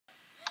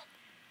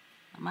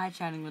Am I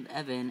chatting with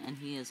Evan, and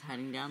he is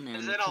hiding down there.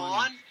 Is in the it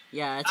corner. on?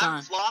 Yeah, it's on.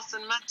 I'm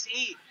flossing my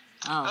teeth.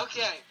 Oh.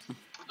 Okay.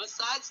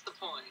 Besides the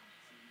point,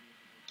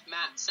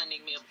 Matt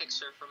sending me a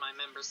picture for my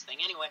members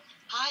thing. Anyway,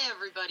 hi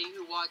everybody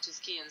who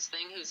watches Kyian's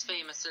thing, who's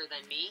famouser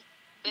than me.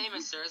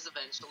 Famouser is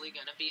eventually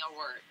gonna be a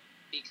word,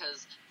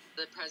 because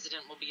the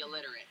president will be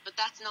illiterate. But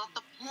that's not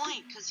the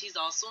point, because he's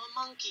also a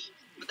monkey.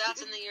 But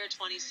that's in the year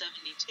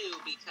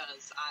 2072,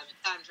 because I'm a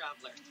time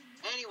traveler.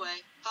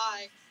 Anyway,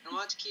 hi, and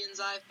watch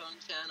Kyiansiphone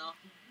channel,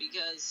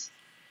 because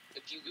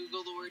if you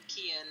Google the word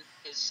Kyian,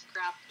 his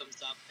crap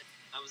comes up.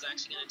 I was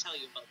actually going to tell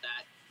you about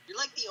that. You're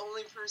like the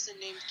only person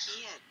named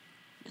Kyian.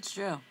 It's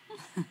true.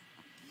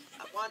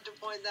 I wanted to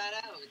point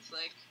that out. It's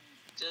like,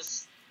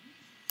 just...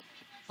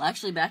 Well,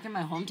 actually, back in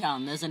my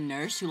hometown, there's a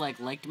nurse who,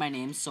 liked my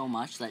name so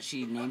much that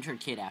she named her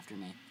kid after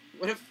me.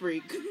 What a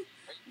freak. Are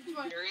you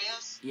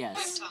serious? Yes.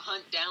 I have to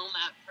hunt down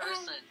that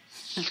person.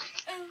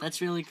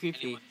 That's really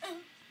creepy. Anyway.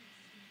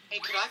 Hey,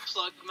 could I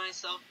plug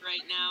myself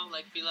right now?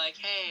 Be like,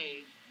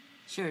 hey...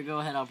 Sure, go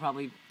ahead. I'll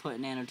probably put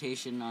an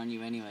annotation on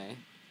you anyway.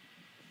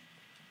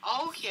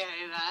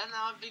 Okay, then.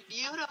 That would be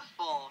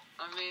beautiful.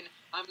 I mean,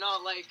 I'm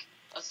not,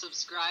 a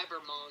subscriber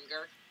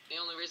monger. The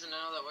only reason I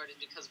know that word is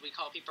because we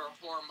call people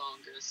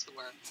whoremongers who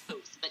are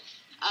hosts. But,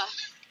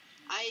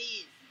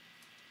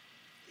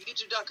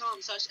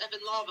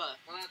 YouTube.com/EvanLava.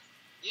 Well, that's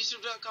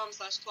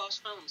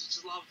YouTube.com/CloshFilms, which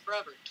is lava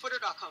forever.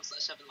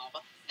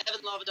 Twitter.com/EvanLava.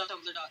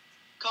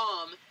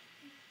 EvanLava.tumblr.com.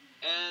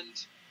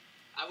 And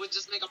I would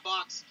just make a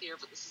box here,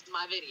 but this is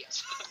my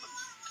videos.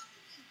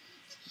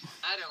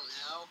 I don't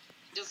know.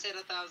 Just hit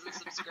 1,000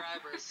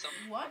 subscribers. So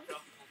What?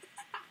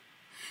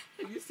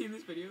 Have you seen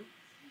this video?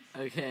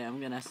 Okay, I'm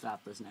gonna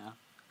stop this now.